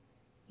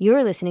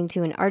You're listening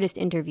to an artist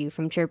interview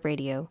from CHIRP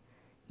Radio.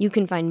 You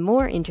can find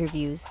more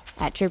interviews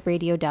at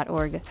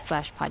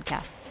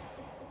chirpradio.org/podcasts.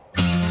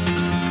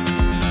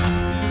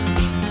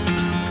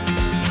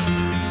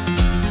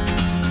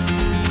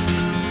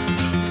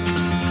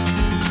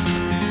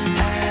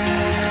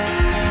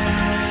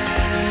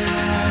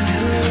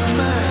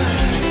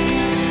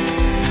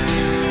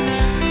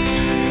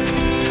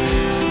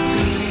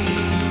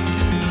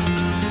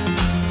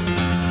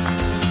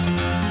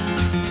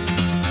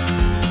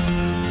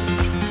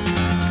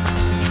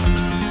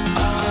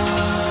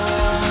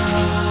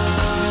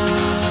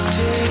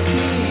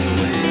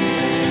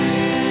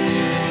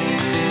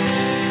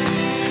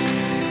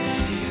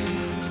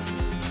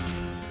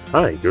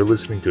 Hi, you're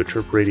listening to a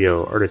CHIRP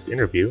Radio artist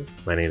interview.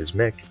 My name is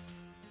Mick,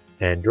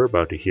 and you're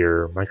about to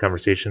hear my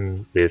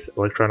conversation with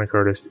electronic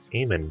artist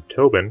Amon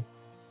Tobin.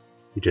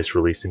 He just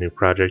released a new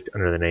project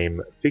under the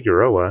name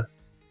Figueroa.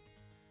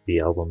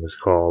 The album is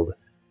called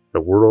The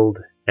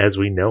World as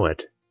We Know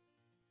It.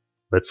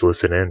 Let's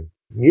listen in.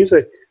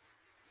 Music,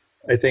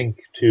 I think,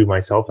 to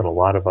myself and a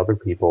lot of other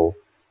people,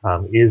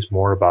 is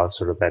more about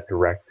sort of that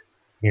direct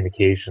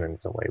communication in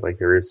some way. Like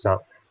there is some,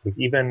 like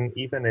even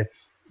if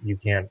you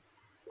can't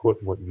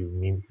put what you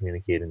mean to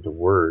communicate into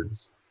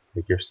words,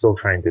 like you're still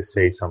trying to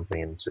say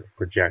something and sort of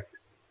project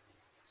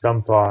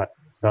some thought,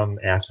 some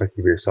aspect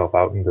of yourself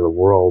out into the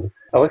world.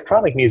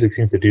 Electronic music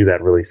seems to do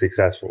that really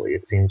successfully.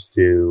 It seems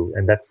to,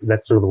 and that's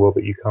sort of the world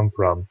that you come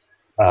from,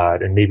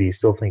 and maybe you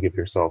still think of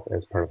yourself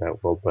as part of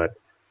that world, but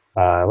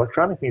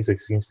electronic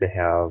music seems to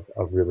have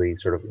a really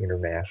sort of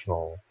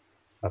international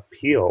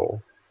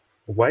appeal.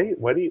 Why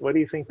do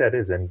you think that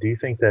is? And do you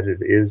think that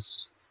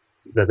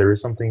that there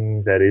is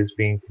something that is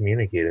being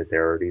communicated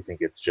there, or do you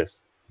think it's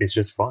just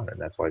fun and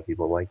that's why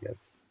people like it?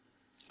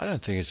 I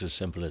don't think it's as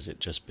simple as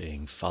it just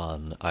being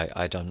fun. I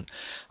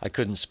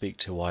couldn't speak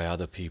to why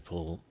other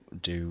people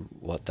do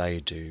what they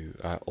do.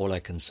 All I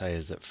can say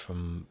is that for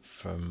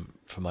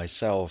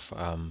myself,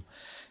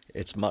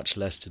 it's much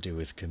less to do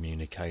with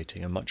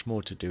communicating and much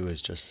more to do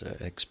with just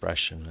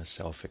expression, a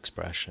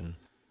self-expression.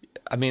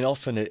 I mean,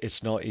 often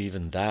it's not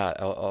even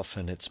that.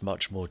 Often it's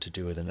much more to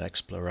do with an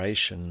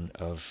exploration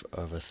of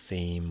a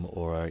theme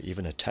or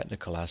even a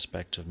technical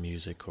aspect of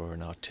music or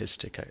an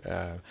artistic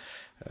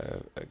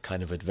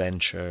kind of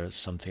adventure,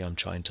 something I'm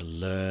trying to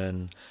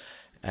learn.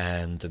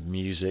 And the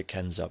music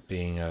ends up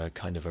being a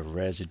kind of a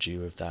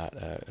residue of that,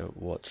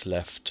 what's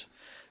left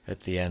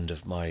at the end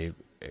of my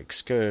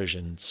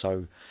excursion.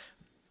 So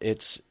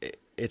it's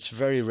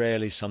very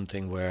rarely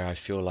something where I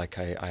feel like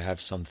I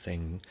have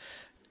something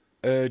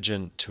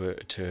urgent to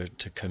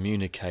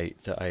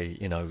communicate, that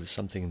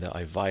something that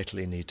I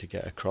vitally need to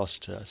get across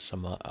to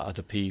some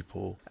other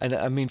people. And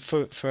I mean,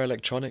 for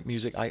electronic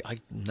music, I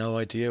no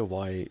idea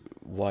why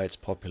it's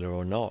popular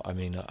or not. I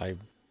mean, I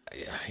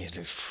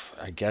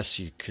guess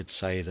you could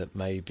say that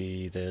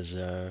maybe there's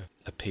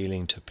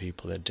appealing to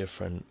people at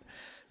different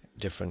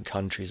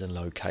countries and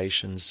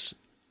locations.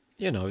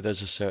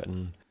 There's a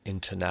certain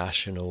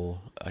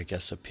international, I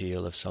guess,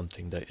 appeal of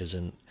something that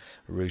isn't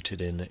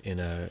rooted in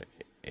a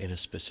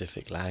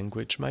specific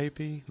language.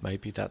 Maybe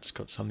that's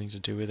got something to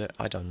do with it.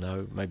 I don't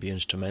know. Maybe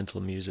instrumental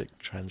music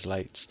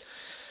translates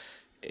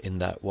in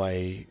that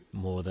way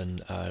more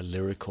than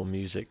lyrical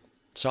music.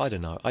 So I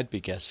don't know. I'd be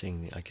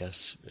guessing, I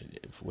guess,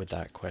 with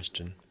that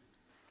question.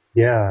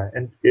 Yeah,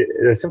 and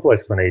a simple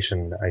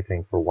explanation, I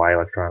think, for why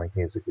electronic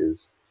music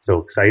is so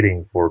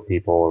exciting for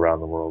people around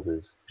the world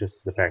is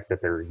just the fact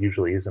that there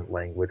usually isn't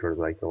language, or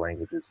like the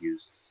language is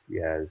used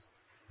as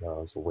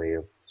as a way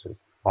of sort of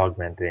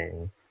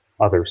augmenting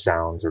other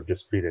sounds, or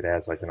just treat it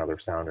as like another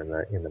sound in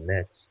the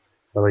mix.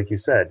 But like you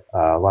said,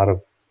 a lot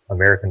of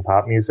American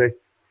pop music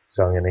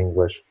sung in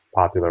English,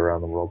 popular around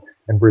the world,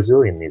 and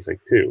Brazilian music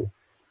too,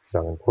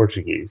 sung in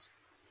Portuguese,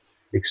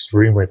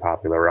 extremely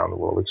popular around the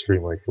world,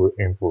 extremely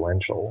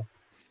influential.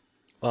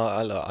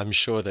 Well, I'm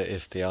sure that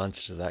if the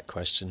answer to that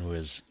question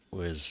was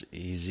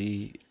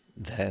easy,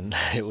 then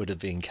it would have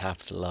been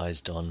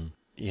capitalized on,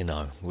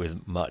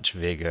 with much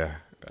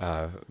vigor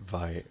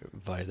by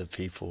the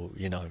people,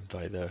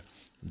 by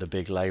the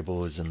big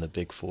labels and the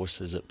big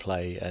forces at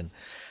play. And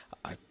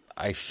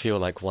I feel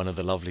like one of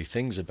the lovely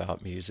things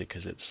about music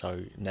is it's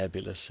so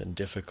nebulous and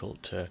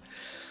difficult to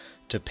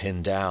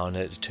pin down,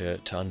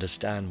 to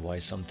understand why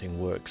something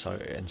works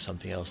and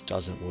something else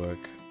doesn't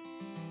work.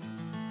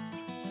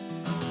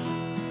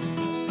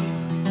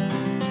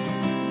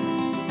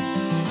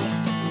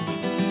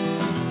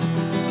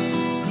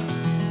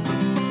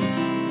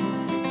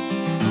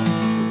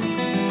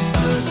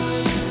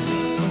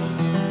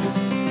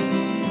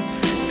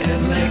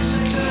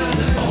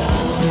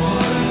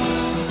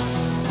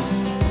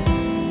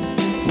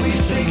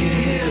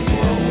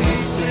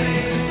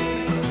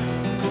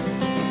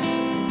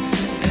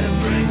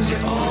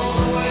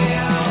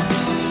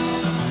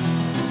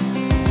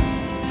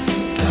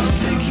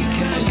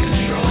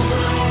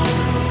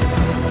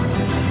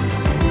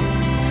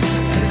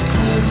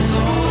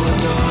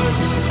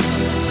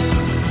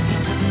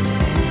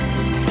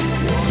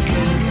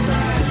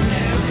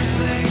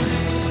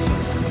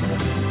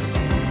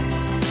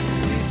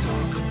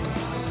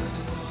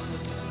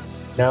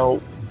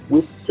 Now,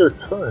 with your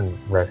current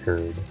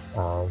record,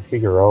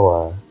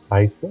 Figueroa,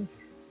 I think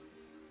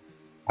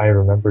I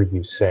remember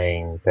you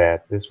saying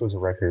that this was a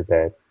record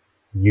that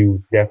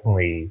you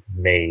definitely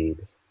made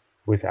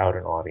without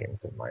an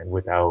audience in mind,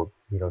 without,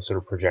 sort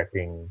of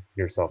projecting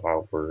yourself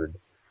outward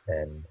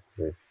and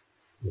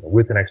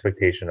with an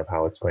expectation of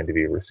how it's going to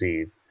be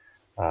received.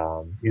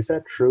 Is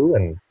that true?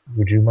 And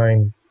would you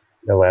mind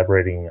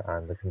elaborating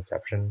on the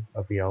conception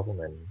of the album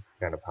and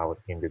kind of how it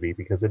came to be?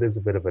 Because it is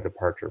a bit of a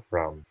departure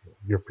from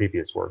your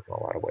previous work in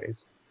a lot of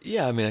ways.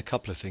 Yeah, I mean, a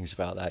couple of things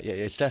about that. Yeah,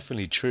 it's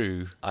definitely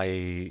true.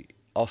 I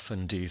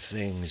often do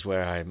things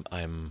where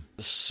I'm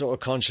sort of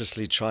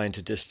consciously trying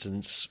to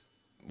distance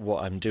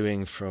what I'm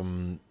doing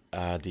from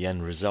the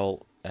end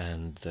result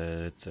and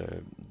the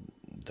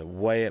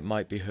way it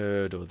might be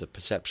heard or the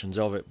perceptions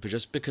of it, but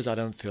just because I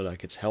don't feel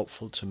like it's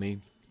helpful to me,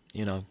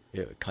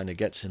 it kind of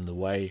gets in the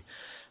way.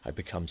 I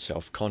become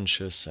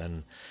self-conscious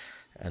and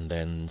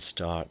then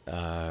start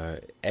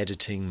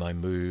editing my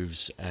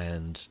moves,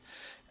 and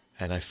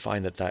I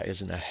find that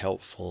isn't a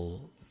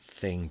helpful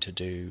thing to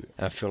do.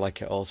 And I feel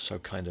like it also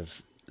kind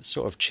of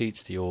sort of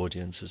cheats the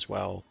audience as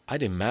well.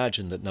 I'd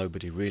imagine that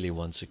nobody really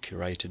wants a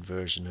curated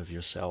version of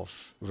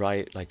yourself,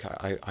 right? Like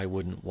I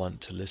wouldn't want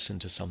to listen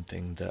to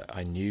something that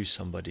I knew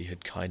somebody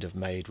had kind of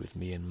made with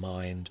me in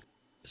mind,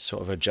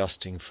 sort of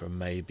adjusting from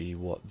maybe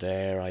what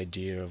their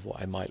idea of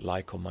what I might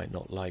like or might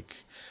not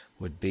like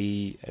would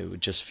be. It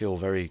would just feel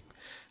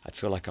I'd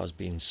feel like I was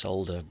being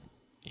sold a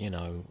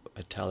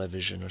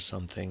television or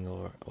something,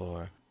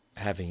 or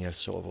having a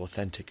sort of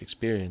authentic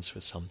experience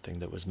with something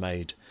that was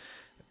made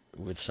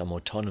with some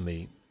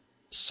autonomy.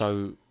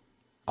 So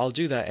I'll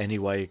do that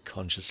anyway,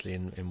 consciously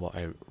in what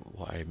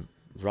I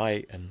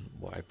write and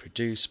what I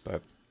produce.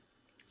 But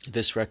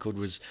this record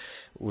was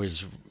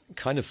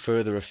kind of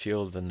further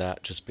afield than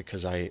that, just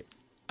because I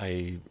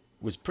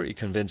was pretty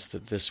convinced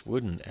that this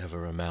wouldn't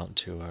ever amount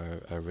to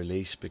a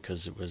release,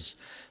 because it was,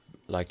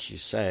 like you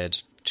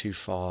said, too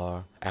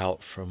far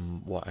out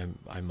from what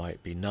I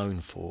might be known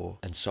for.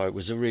 And so it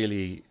was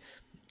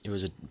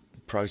a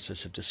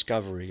process of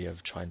discovery,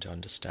 of trying to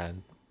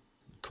understand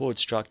chord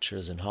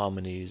structures and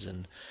harmonies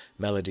and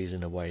melodies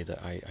in a way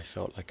that I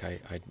felt like I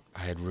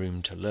had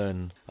room to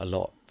learn a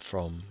lot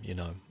from,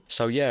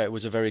 So yeah, it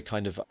was a very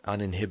kind of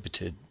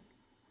uninhibited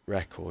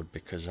record,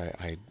 because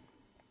I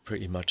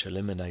pretty much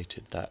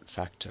eliminated that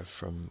factor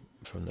from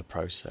the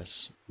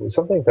process.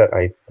 Something that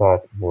I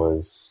thought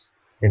was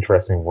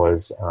interesting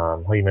was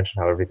how you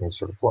mentioned how everything's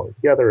sort of flowing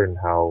together, and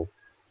how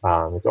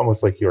it's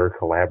almost like you're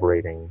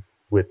collaborating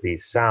with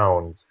these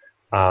sounds.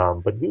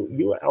 But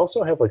you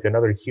also have like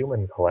another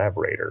human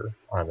collaborator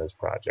on this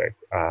project,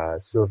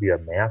 Sylvia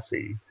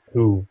Massey,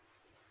 who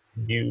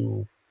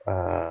you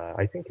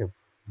I think have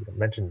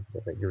mentioned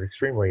that you're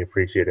extremely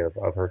appreciative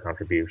of her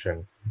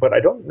contribution. But I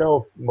don't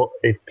know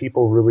if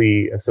people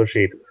really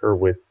associate her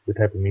with the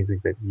type of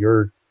music that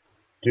you're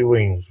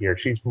doing here.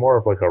 She's more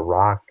of like a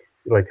rock,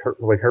 like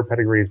her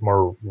pedigree is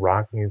more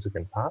rock music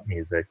and pop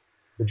music.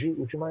 Would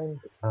you mind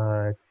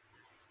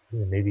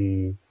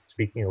maybe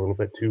speaking a little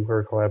bit to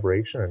her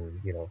collaboration,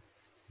 and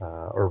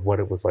or what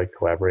it was like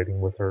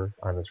collaborating with her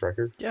on this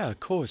record? Yeah, of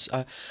course.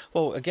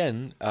 Well,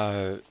 again,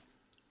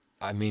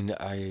 I mean,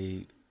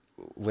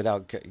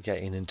 without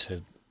getting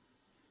into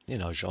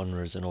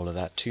genres and all of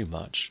that too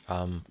much,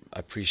 I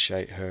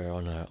appreciate her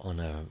on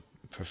a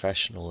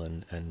professional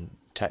and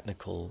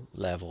technical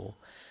level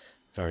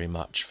very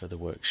much for the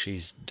work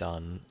she's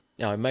done.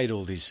 I made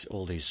all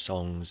these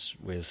songs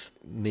with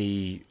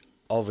me,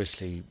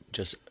 obviously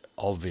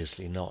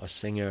not a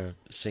singer,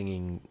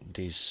 singing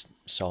these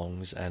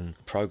songs and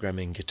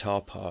programming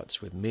guitar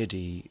parts with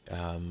MIDI,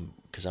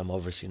 because I'm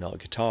obviously not a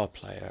guitar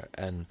player.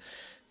 And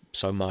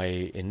so my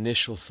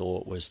initial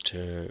thought was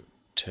to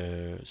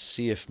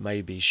see if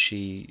maybe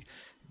she,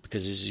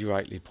 because as you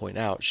rightly point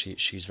out,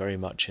 she's very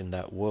much in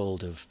that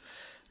world of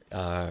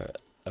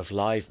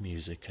live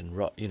music and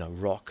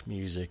rock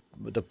music.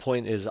 But the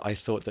point is, I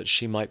thought that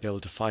she might be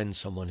able to find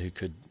someone who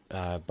could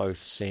both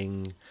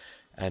sing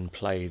and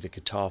play the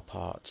guitar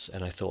parts,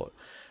 and I thought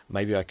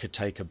maybe I could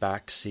take a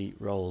backseat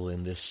role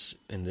in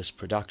this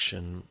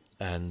production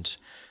and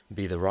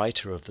be the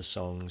writer of the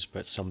songs,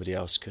 but somebody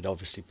else could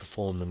obviously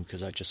perform them,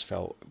 because I just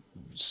felt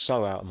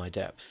so out of my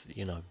depth,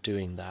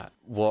 doing that.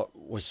 What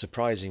was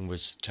surprising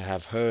was to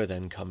have her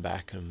then come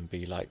back and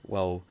be like,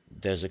 well,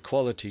 there's a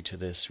quality to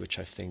this which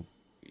I think,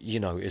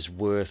 is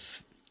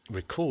worth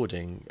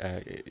recording,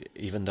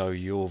 even though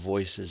your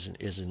voice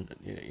isn't,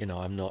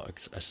 I'm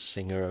not a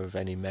singer of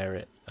any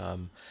merit.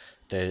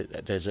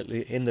 There's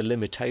in the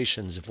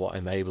limitations of what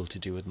I'm able to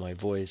do with my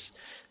voice,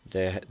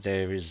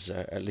 there is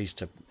at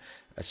least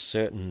a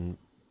certain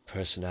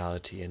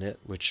personality in it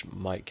which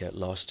might get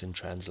lost in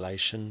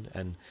translation,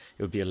 and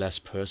it would be a less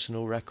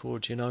personal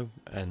record,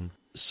 And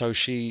so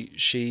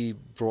she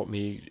brought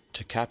me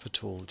to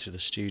Capitol, to the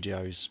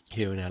studios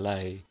here in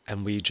LA,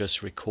 and we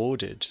just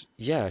recorded.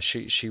 Yeah,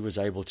 she was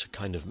able to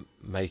kind of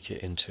make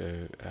it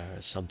into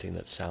something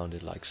that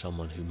sounded like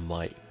someone who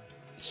might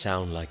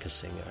sound like a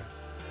singer.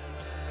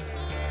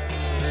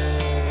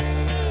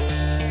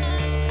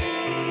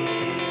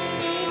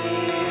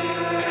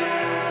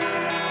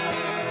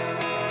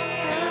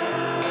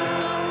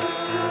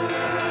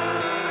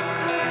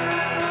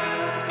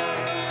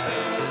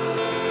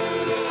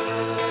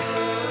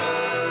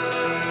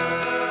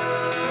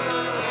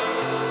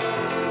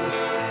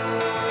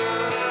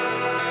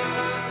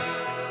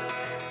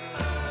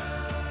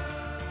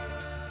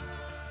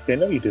 I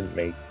know you didn't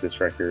make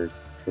this record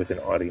with an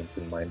audience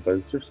in mind, but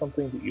is there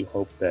something that you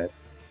hope that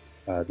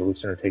the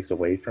listener takes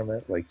away from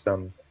it, like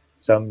some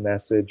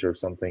message or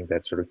something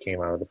that sort of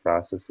came out of the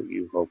process that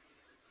you hope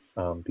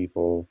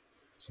people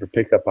sort of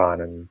pick up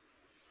on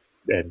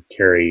and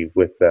carry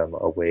with them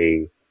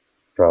away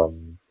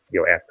from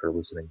after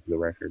listening to the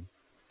record?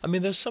 I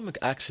mean, there's some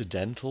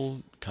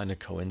accidental, kind of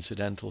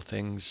coincidental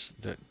things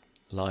that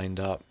lined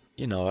up.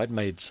 I'd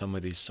made some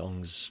of these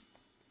songs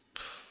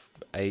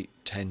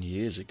 8-10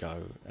 years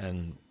ago,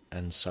 and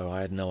so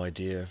I had no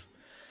idea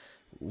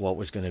what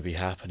was going to be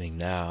happening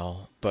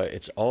now. But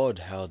it's odd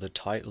how the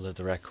title of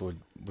the record,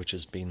 which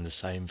has been the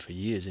same for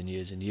years and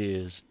years and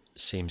years,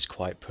 seems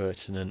quite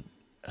pertinent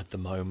at the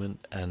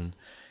moment. And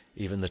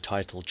even the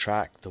title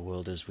track, The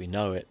World As We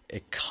Know It,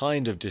 it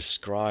kind of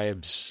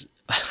describes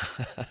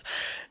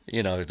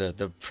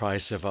the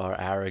price of our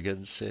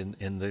arrogance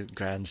in the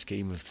grand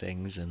scheme of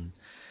things, and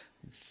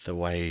the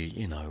way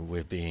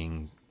we're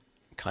being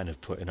kind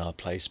of put in our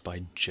place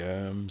by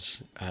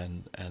germs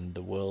and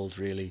the world,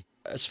 really.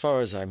 As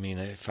far as,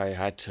 if I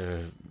had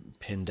to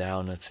pin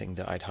down a thing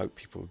that I'd hope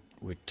people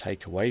would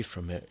take away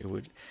from it, it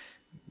would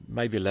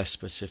maybe less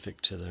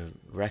specific to the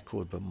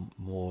record, but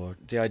more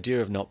the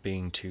idea of not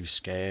being too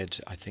scared,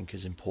 I think,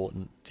 is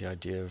important. The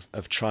idea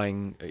of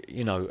trying,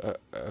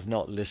 of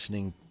not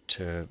listening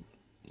to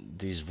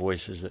these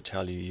voices that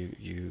tell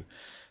you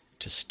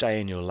to stay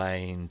in your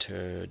lane,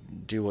 to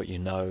do what you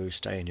know,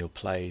 stay in your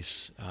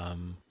place.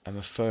 I'm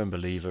a firm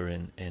believer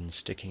in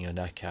sticking your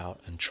neck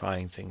out and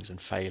trying things and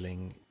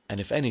failing.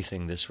 And if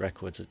anything, this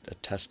record's a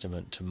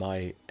testament to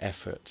my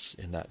efforts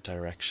in that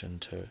direction,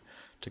 to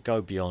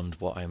go beyond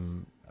what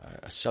I'm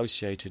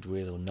associated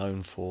with or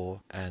known for,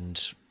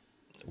 and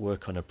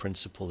work on a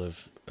principle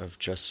of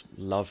just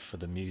love for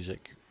the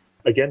music.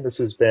 Again, this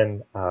has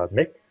been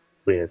Mick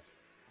with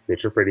the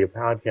CHIRP Radio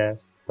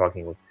Podcast,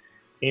 talking with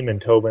Amon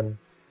Tobin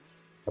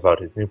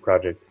about his new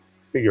project,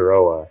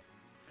 Figueroa,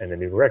 and the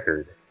new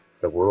record,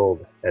 The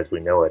World As We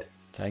Know It.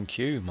 Thank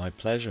you. My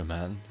pleasure,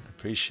 man.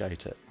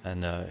 Appreciate it.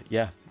 And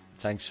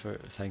thanks for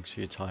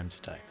your time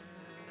today.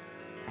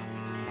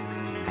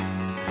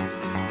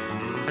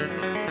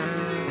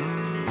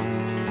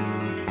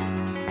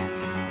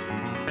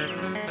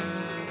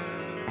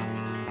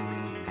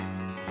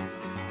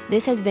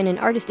 This has been an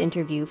artist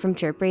interview from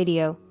CHIRP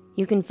Radio.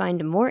 You can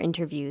find more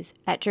interviews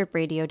at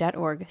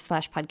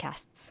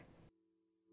chirpradio.org/podcasts.